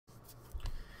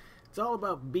It's all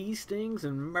about bee stings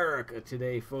and Murica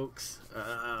today, folks.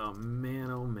 Oh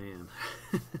man, oh man.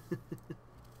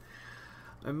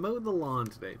 I mowed the lawn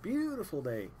today. Beautiful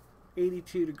day.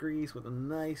 82 degrees with a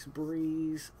nice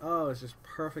breeze. Oh, it's just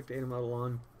perfect day to mow the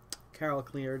lawn. Carol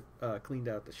cleaned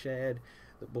out the shed.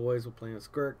 The boys were playing with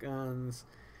squirt guns.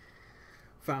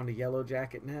 Found a yellow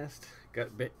jacket nest.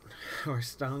 Got bit or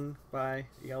stung by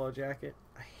a yellow jacket.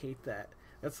 I hate that.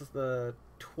 That's the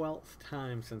 12th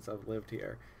time since I've lived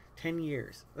here. 10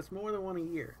 years. That's more than one a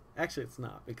year. Actually, it's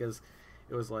not, because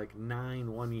it was like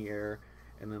 9 one year,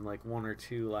 and then like 1 or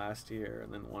 2 last year,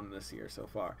 and then 1 this year so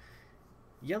far.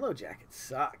 Yellow jackets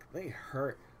suck. They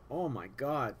hurt. Oh my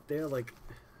god. They're like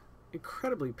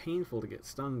incredibly painful to get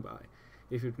stung by.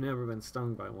 If you've never been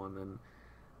stung by one, then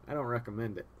I don't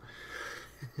recommend it.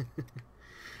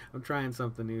 I'm trying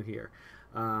something new here.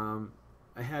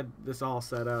 I had this all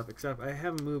set up, except I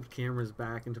haven't moved cameras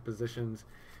back into positions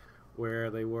where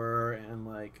they were, and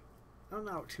like I'm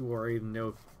not too worried,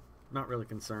 no, not really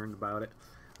concerned about it,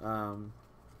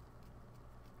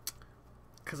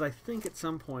 because I think at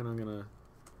some point I'm gonna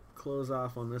close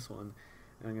off on this one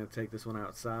and I'm gonna take this one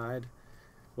outside.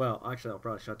 Well, actually I'll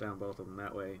probably shut down both of them,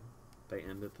 that way they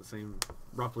end at the same,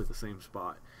 roughly the same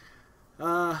spot.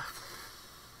 That's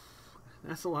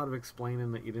a lot of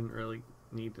explaining that you didn't really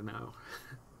need to know.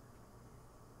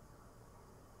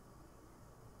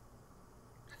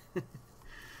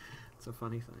 It's a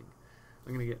funny thing.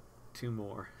 I'm gonna get 2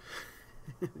 more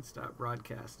and stop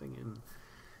broadcasting in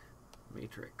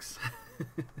Matrix.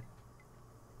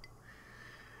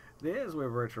 There's where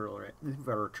virtual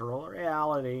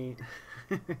reality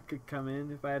could come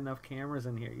in. If I had enough cameras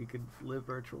in here, you could live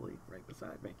virtually right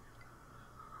beside me.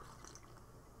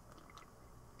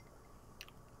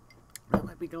 That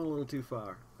might be going a little too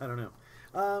far. I don't know.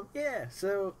 Yeah,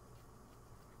 so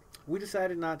we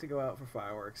decided not to go out for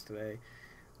fireworks today.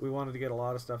 We wanted to get a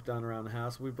lot of stuff done around the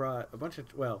house. We brought a bunch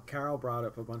of, well, Carol brought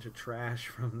up a bunch of trash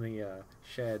from the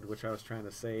shed, which I was trying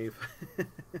to save,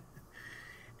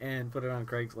 and put it on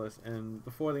Craigslist. And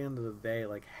before the end of the day,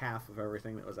 like half of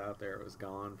everything that was out there was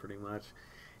gone, pretty much.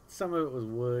 Some of it was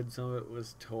wood, some of it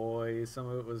was toys, some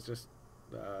of it was just,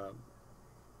 that's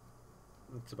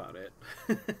about it.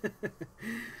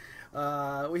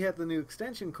 We had the new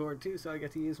extension cord too, so I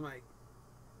got to use my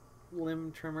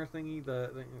limb trimmer thingy,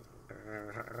 that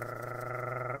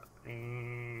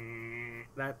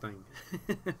thing.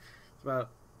 It's about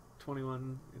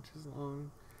 21 inches long.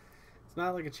 It's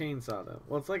not like a chainsaw though.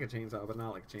 Well, it's like a chainsaw, but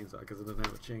not like a chainsaw because it doesn't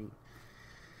have a chain.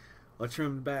 I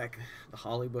trimmed back the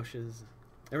holly bushes,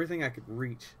 everything I could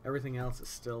reach. Everything else is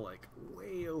still like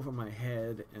way over my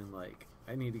head, and like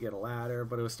I need to get a ladder,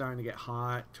 but it was starting to get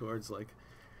hot towards like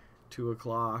 2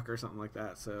 o'clock or something like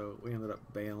that, so we ended up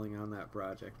bailing on that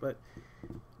project. But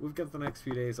we've got the next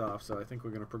few days off, so I think we're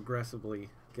going to progressively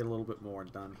get a little bit more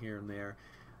done here and there.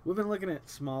 We've been looking at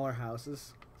smaller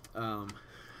houses, and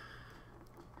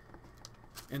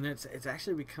it's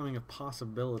actually becoming a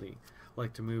possibility,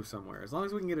 like, to move somewhere, as long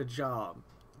as we can get a job.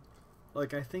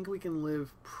 Like, I think we can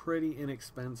live pretty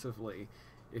inexpensively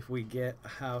if we get a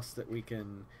house that we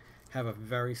can have a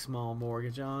very small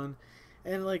mortgage on.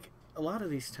 And like a lot of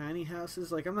these tiny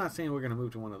houses, like I'm not saying we're gonna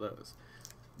move to one of those,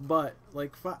 but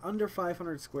like under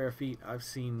 500 square feet I've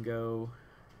seen go,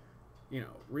 you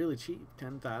know, really cheap,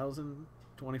 10,000,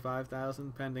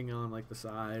 25,000, depending on like the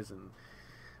size and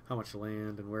how much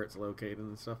land and where it's located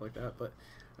and stuff like that. But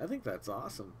I think that's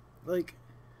awesome. Like,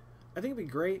 I think it'd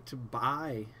be great to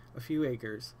buy a few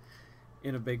acres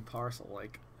in a big parcel,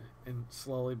 like, and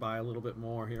slowly buy a little bit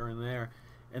more here and there,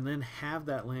 and then have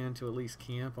that land to at least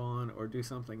camp on or do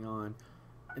something on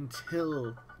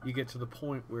until you get to the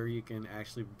point where you can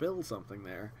actually build something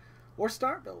there or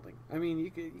start building. I mean, you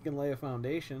can lay a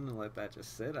foundation and let that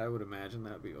just sit. I would imagine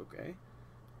that would be okay,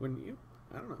 wouldn't you?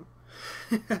 I don't know.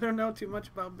 I don't know too much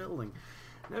about building.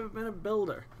 Never been a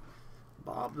builder.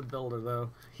 Bob the builder, though,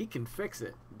 he can fix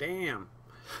it. Damn.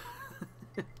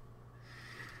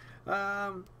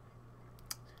 I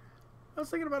was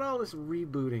thinking about all this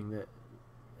rebooting that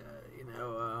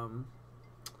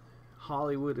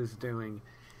Hollywood is doing,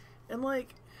 and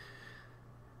like,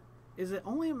 is it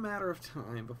only a matter of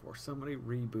time before somebody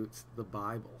reboots the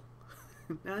Bible?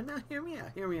 Now, hear me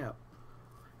out.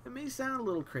 It may sound a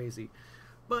little crazy,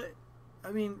 but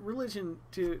I mean, religion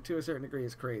to a certain degree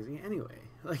is crazy anyway.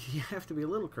 Like, you have to be a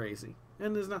little crazy,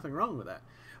 and there's nothing wrong with that.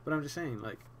 But I'm just saying,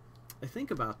 like, I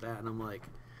think about that, and I'm like,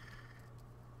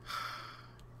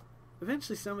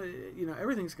 eventually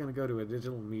everything's going to go to a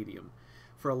digital medium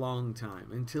for a long time,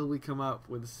 until we come up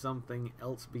with something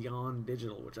else beyond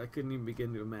digital, which I couldn't even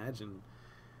begin to imagine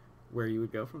where you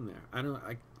would go from there.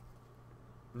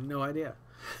 No idea.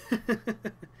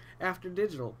 After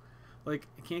digital. Like,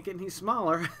 it can't get any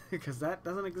smaller because that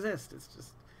doesn't exist. It's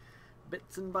just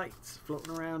bits and bytes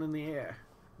floating around in the air,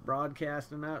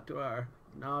 broadcasting out to our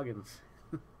noggins.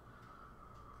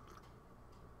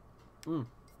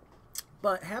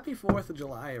 But happy 4th of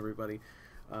July, everybody.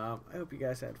 I hope you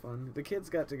guys had fun. The kids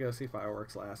got to go see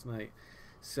fireworks last night,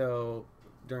 so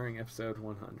during episode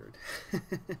 100,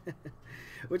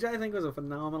 which I think was a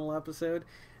phenomenal episode.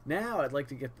 Now I'd like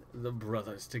to get the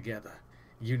brothers together,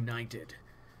 united,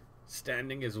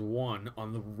 standing as one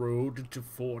on the road to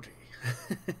 40.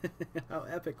 How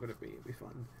epic would it be? It'd be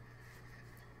fun.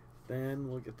 Then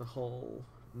we'll get the whole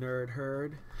nerd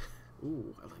herd.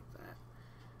 Ooh, I like that.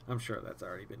 I'm sure that's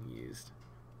already been used.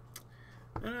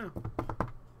 I don't know.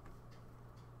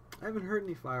 I haven't heard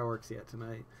any fireworks yet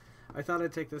tonight. I thought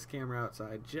I'd take this camera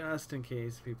outside just in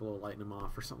case people are lighting them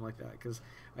off or something like that, because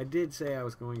I did say I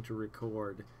was going to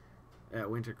record at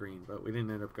Wintergreen, but we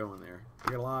didn't end up going there.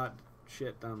 We got a lot of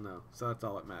shit done though, so that's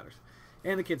all that matters.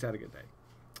 And the kids had a good day.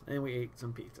 And we ate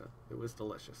some pizza. It was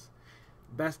delicious.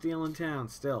 Best deal in town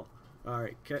still.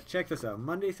 Alright, check this out.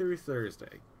 Monday through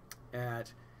Thursday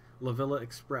at La Villa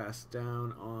Express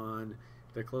down on,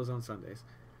 they close on Sundays,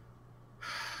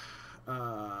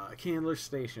 Candler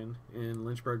Station in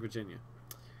Lynchburg, Virginia.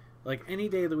 Like, any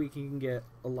day of the week you can get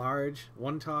a large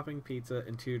 1-topping pizza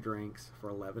and 2 drinks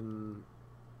for $10.99.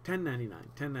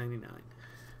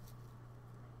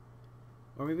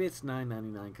 Or maybe it's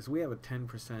 $9.99 because we have a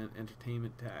 10%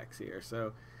 entertainment tax here,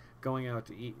 so going out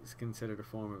to eat is considered a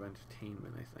form of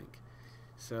entertainment, I think.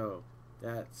 So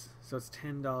it's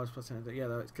 $10 plus 10.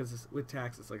 Yeah, because with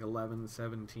tax it's like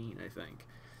 $11.17, I think.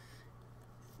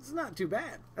 It's not too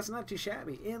bad. That's not too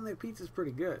shabby, and their pizza's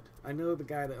pretty good. I know the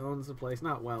guy that owns the place,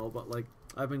 not well, but like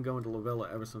I've been going to La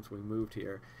Villa ever since we moved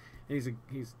here, and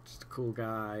he's just a cool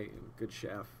guy, and a good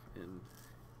chef, and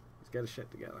he's got his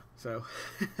shit together. So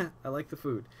I like the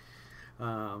food,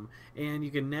 and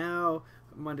you can now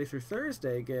Monday through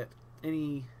Thursday get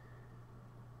any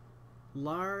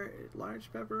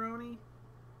large pepperoni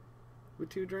with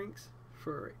 2 drinks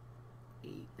for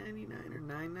 $8.99 or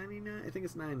 $9.99. I think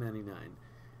it's $9.99.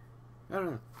 I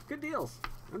don't know. Good deals.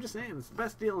 I'm just saying, it's the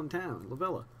best deal in town. La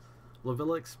Villa. La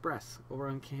Villa Express over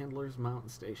on Candler's Mountain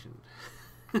Station.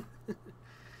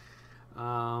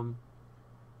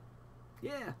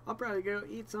 Yeah, I'll probably go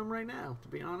eat some right now, to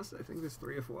be honest. I think there's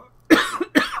 3 or 4.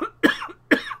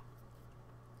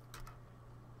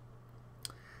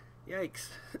 Yikes.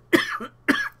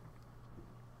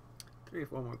 3 or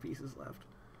 4 more pieces left.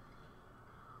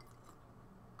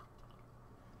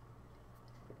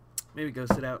 Maybe go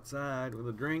sit outside with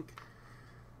a drink,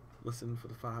 listen for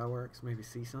the fireworks, maybe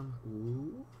see some.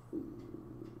 Ooh.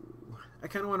 I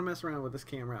kind of want to mess around with this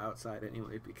camera outside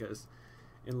anyway, because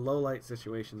in low light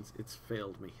situations it's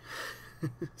failed me.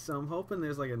 So I'm hoping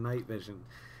there's like a night vision.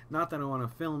 Not that I want to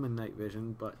film in night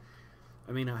vision, but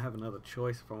I mean, I have another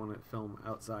choice if I want to film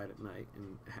outside at night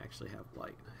and actually have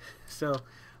light. So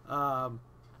happy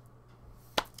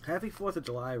 4th of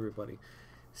July, everybody.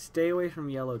 Stay away from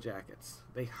yellow jackets.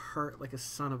 They hurt like a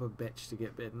son of a bitch to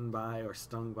get bitten by or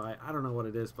stung by. I don't know what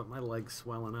it is, but my leg's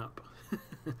swelling up.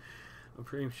 I'm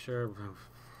pretty sure...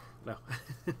 No.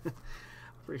 I'm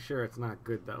pretty sure it's not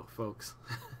good, though, folks.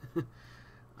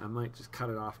 I might just cut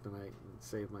it off tonight and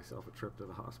save myself a trip to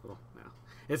the hospital. No,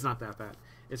 it's not that bad.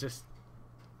 It's just...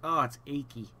 Oh, it's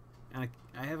achy. And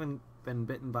I haven't been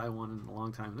bitten by one in a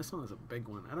long time. This one is a big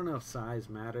one. I don't know if size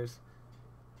matters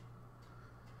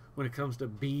when it comes to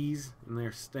bees and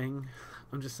their sting.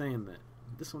 I'm just saying that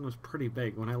this one was pretty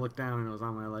big. When I looked down and it was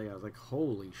on my leg, I was like,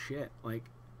 holy shit. Like,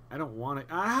 I don't want it.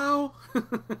 Ow!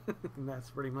 And that's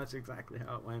pretty much exactly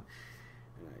how it went.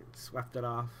 And I swept it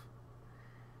off.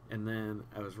 And then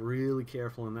I was really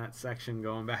careful in that section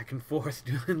going back and forth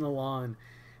doing the lawn.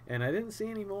 And I didn't see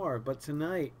any more. But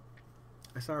tonight,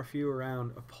 I saw a few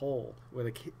around a pole where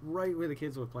right where the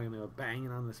kids were playing. They were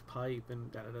banging on this pipe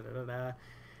and da-da-da-da-da.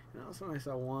 And all of a sudden I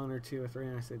saw 1 or 2 or 3,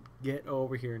 and I said, get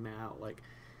over here now. Like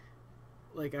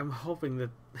I'm hoping that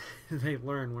they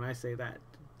learn when I say that,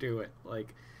 do it.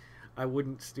 Like, I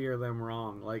wouldn't steer them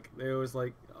wrong. Like, there was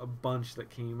like a bunch that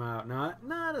came out.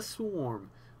 Not a swarm,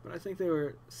 but I think they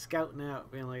were scouting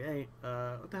out, being like, hey,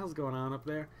 what the hell's going on up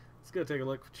there? Let's go take a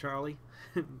look for Charlie.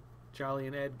 Charlie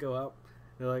and Ed go up.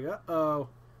 They're like, uh-oh,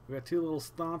 we got 2 little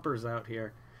stompers out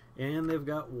here. And they've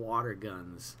got water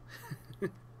guns.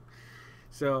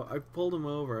 So I pulled them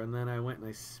over, and then I went and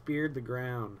I speared the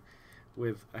ground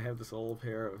with, I have this old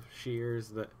pair of shears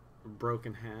that broke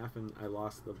in half, and I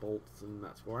lost the bolts and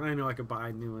nuts for. And I know I could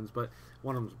buy new ones, but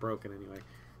one of them's broken anyway.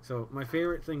 So my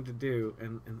favorite thing to do,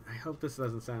 and I hope this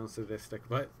doesn't sound sadistic,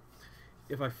 but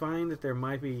if I find that there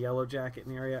might be a yellow jacket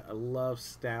in the area, I love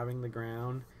stabbing the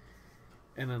ground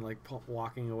and then like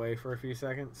walking away for a few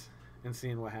seconds and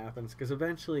seeing what happens, because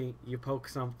eventually you poke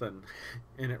something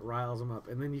and it riles them up,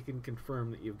 and then you can confirm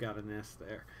that you've got a nest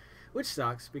there, which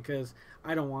sucks because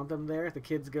I don't want them there. The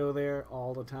kids go there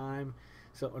all the time,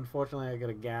 so unfortunately I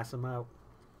gotta gas them out,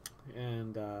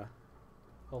 and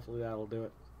hopefully that'll do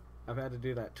it. I've had to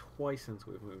do that twice since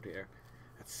we've moved here.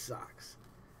 That sucks.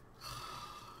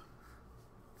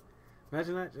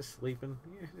 Imagine that, just sleeping,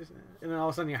 and then all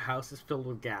of a sudden your house is filled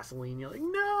with gasoline. You're like,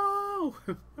 no,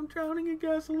 I'm drowning in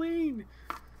gasoline.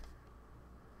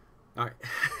 All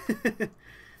right.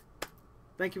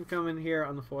 Thank you for coming here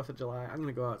on the 4th of July. I'm going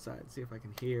to go outside and see if I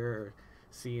can hear or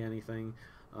see anything,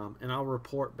 and I'll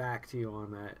report back to you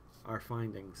on that, our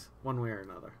findings, one way or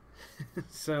another.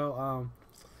 So,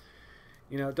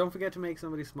 you know, don't forget to make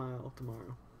somebody smile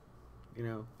tomorrow.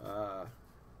 You know,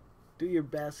 do your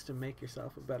best to make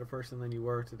yourself a better person than you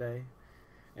were today.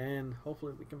 And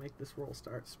hopefully we can make this world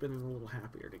start spinning a little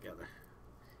happier together.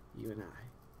 You and I.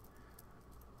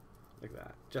 Like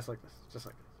that. Just like this. Just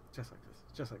like this. Just like this.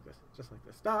 Just like this. Just like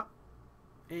this. Stop.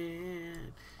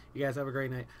 And you guys have a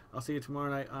great night. I'll see you tomorrow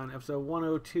night on episode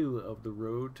 102 of The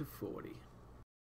Road to 40.